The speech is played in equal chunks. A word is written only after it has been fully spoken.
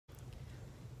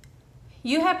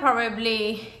You have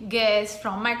probably guessed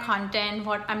from my content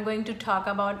what I'm going to talk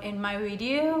about in my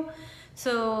video.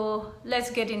 So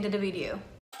let's get into the video.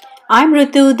 I'm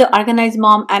Rutu, the organized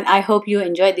mom, and I hope you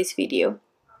enjoy this video.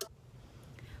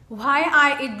 Why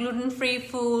I eat gluten-free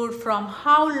food, from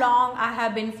how long I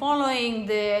have been following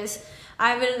this,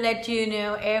 I will let you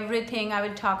know everything. I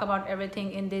will talk about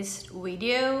everything in this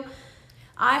video.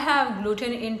 I have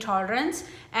gluten intolerance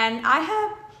and I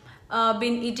have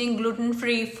been eating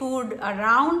gluten-free food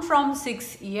around from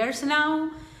 6 years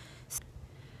now.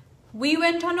 We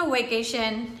went on a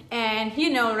vacation and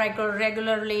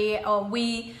regularly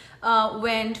we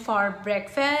went for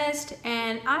breakfast,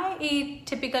 and I eat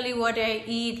typically what I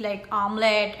eat, like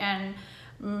omelette and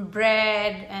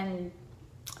bread and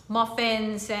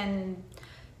muffins and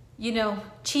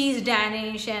cheese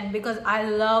Danish. And because I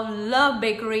love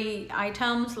bakery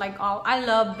items, like I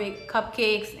love big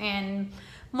cupcakes and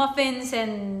muffins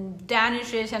and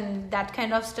danishes and that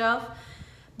kind of stuff.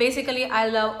 Basically I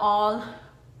love all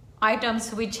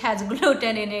items which has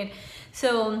gluten in it.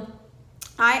 So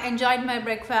I enjoyed my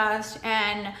breakfast,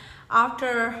 and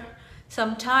after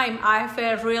some time I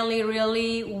felt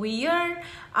really weird.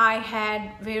 I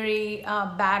had very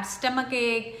bad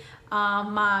stomachache.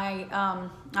 I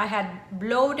had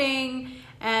bloating,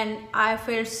 and I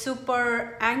felt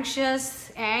super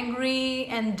anxious, angry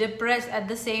and depressed at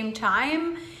the same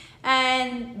time.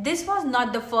 And this was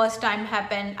not the first time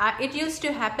happened. It used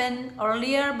to happen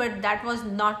earlier, but that was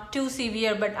not too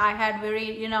severe. But I had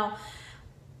very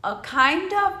a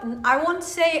kind of, I won't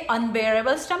say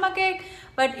unbearable stomachache,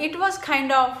 but it was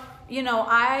kind of,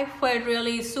 I felt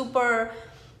really super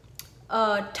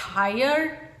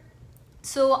tired.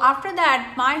 So after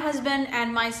that, my husband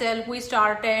and myself, we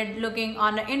started looking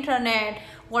on the internet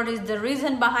what is the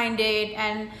reason behind it.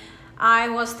 And I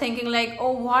was thinking like,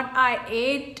 oh, what I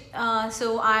ate,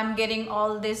 so I'm getting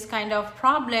all this kind of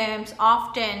problems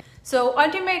often. So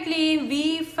ultimately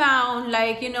we found,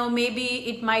 like, maybe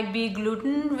it might be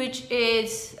gluten, which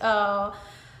is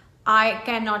I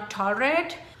cannot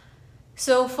tolerate.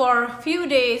 So for a few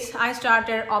days I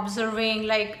started observing,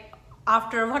 like,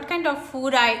 after what kind of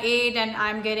food I ate and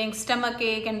I'm getting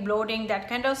stomachache and bloating, that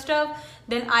kind of stuff.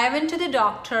 Then I went to the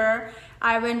doctor,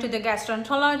 I went to the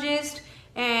gastroenterologist,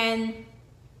 and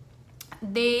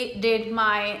they did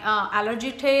my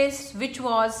allergy test, which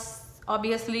was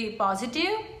obviously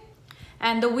positive.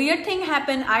 And the weird thing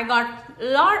happened, I got a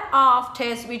lot of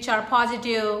tests which are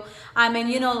positive. I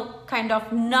mean, kind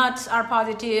of nuts are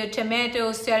positive,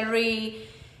 tomatoes, celery,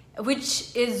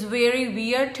 which is very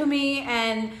weird to me.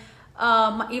 And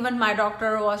even my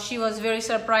doctor she was very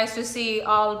surprised to see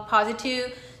all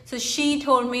positive. So she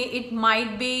told me it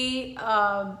might be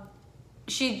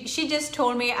she just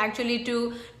told me actually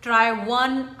to try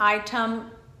one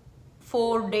item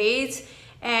 4 days,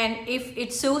 and if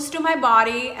it suits to my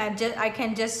body, and I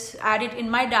can just add it in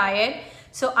my diet.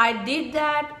 So I did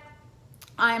that.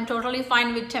 I am totally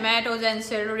fine with tomatoes and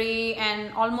celery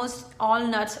and almost all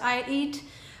nuts I eat,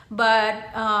 but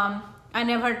I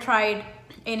never tried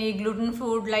any gluten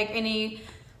food, like any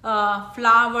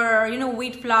flour,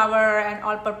 wheat flour and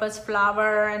all-purpose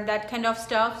flour and that kind of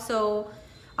stuff. So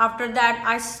after that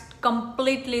I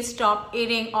completely stopped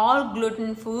eating all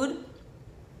gluten food,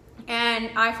 and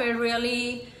I felt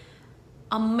really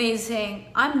amazing.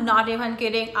 I'm not even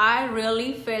kidding. I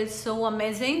really felt so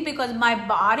amazing because my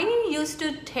body used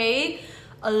to take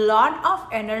a lot of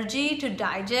energy to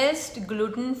digest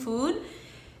gluten food.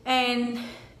 And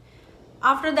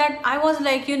after that I was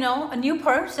like, a new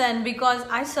person, because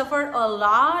I suffered a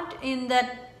lot in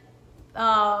that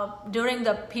during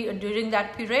that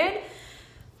period.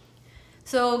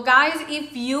 So guys,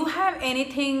 if you have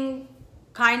anything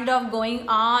kind of going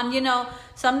on,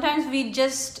 sometimes we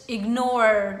just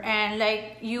ignore, and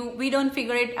like we don't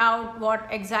figure it out what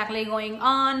exactly going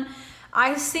on.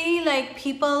 I see like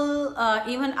people,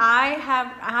 even I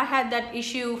had that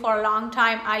issue for a long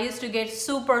time. I used to get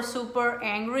super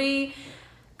angry,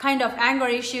 kind of anger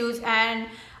issues, and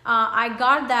I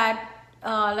got that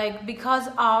like because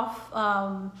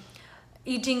of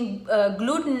eating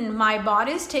gluten. My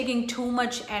body is taking too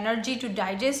much energy to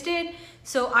digest it.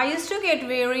 So I used to get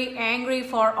very angry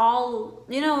for all,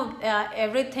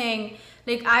 everything.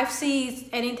 Like I see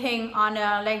anything on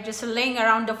like just laying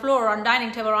around the floor, on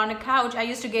dining table, on a couch, I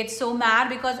used to get so mad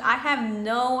because I have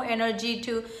no energy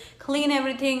to clean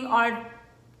everything or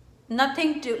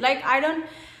nothing to, like, I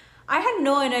had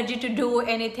no energy to do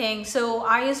anything. So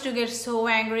I used to get so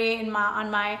angry on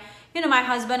my my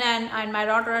husband and my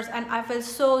daughters, and I felt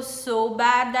so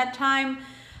bad that time.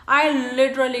 I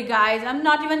literally, guys, I'm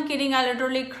not even kidding, I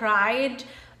literally cried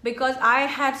because I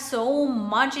had so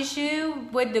much issue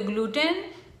with the gluten.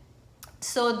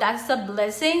 So that's the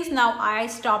blessings. Now I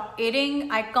stopped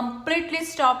eating. I completely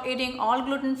stopped eating all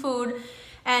gluten food.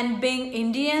 And being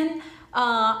Indian,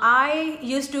 I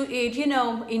used to eat, you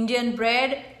know, Indian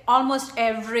bread almost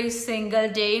every single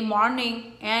day,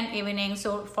 morning and evening.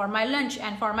 So for my lunch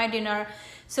and for my dinner.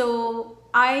 So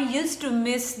I used to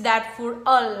miss that food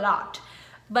a lot.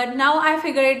 But now I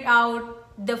figured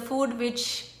out the food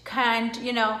which can't,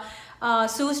 you know,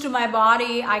 suits to my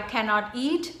body, I cannot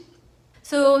eat.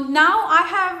 So now I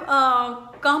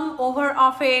have come over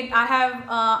of it.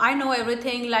 I know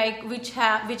everything, like which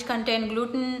contain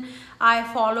gluten. I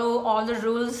follow all the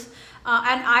rules,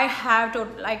 and I have to,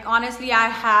 like, honestly, I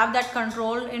have that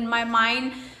control in my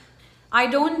mind. I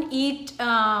don't eat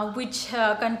which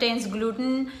contains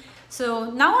gluten. So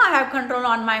now I have control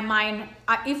on my mind.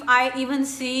 If I even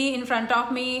see in front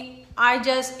of me,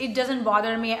 it doesn't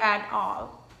bother me at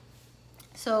all.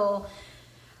 So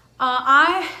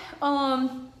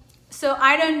so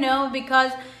I don't know,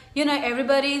 because you know,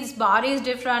 everybody's body is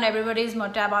different, everybody's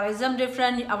metabolism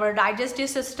different, our digestive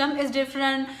system is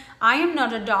different. I am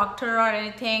not a doctor or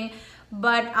anything,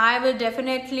 but I will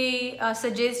definitely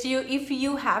suggest you, if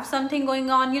you have something going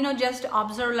on, you know, just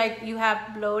observe, like you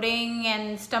have bloating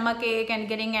and stomach ache and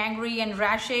getting angry and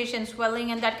rashes and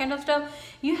swelling and that kind of stuff,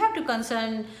 you have to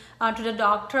concern to the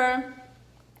doctor.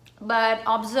 But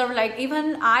observe, like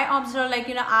even I observe, like,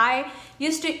 you know, I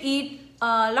used to eat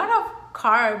a lot of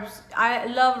carbs. I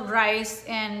love rice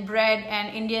and bread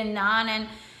and Indian naan,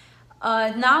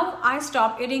 and now I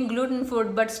stopped eating gluten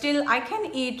food, but still I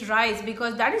can eat rice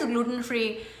because that is gluten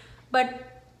free.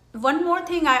 But one more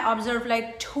thing I observed,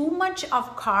 like too much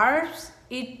of carbs,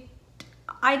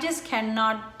 I just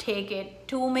cannot take it.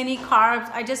 Too many carbs,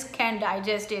 I just can't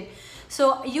digest it.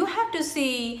 So you have to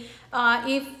see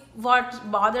if what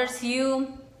bothers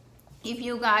you. If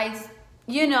you guys,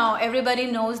 you know, everybody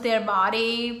knows their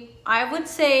body. I would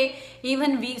say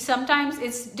even sometimes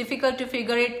it's difficult to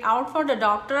figure it out for the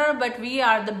doctor, but we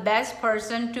are the best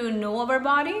person to know our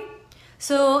body.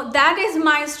 So that is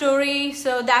my story.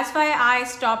 So that's why I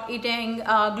stopped eating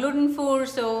gluten food.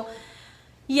 So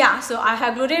yeah, so I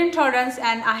have gluten intolerance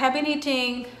and I have been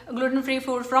eating gluten-free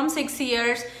food from 6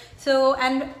 years. So,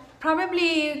 and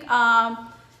probably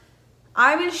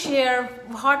I will share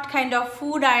what kind of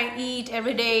food I eat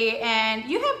every day. And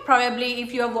you have probably,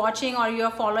 if you are watching or you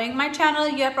are following my channel,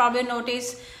 you have probably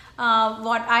noticed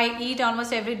what I eat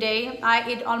almost every day. I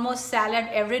eat almost salad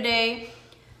every day.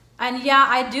 And yeah,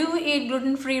 I do eat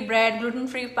gluten-free bread,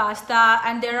 gluten-free pasta,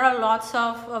 and there are lots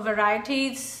of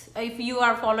varieties. If you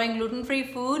are following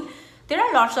gluten-free food, there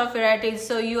are lots of varieties,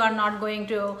 so you are not going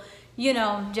to, you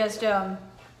know, just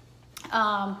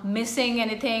missing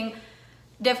anything.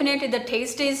 Definitely the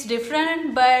taste is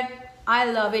different, but I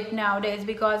love it nowadays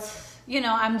because, you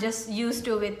know, I'm just used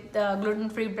to with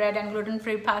gluten-free bread and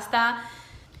gluten-free pasta.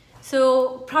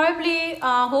 So probably,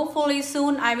 hopefully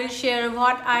soon I will share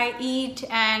what I eat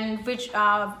and which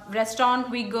restaurant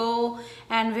we go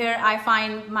and where I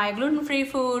find my gluten-free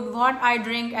food, what I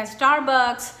drink at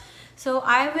Starbucks. So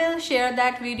I will share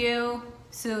that video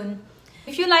soon.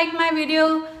 If you like my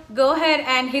video, go ahead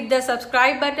and hit the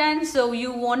subscribe button so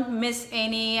you won't miss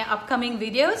any upcoming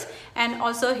videos, and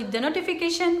also hit the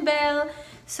notification bell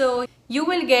so you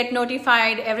will get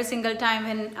notified every single time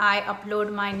when I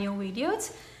upload my new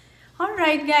videos.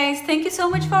 Alright guys, thank you so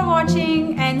much for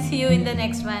watching and see you in the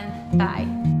next one.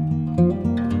 Bye.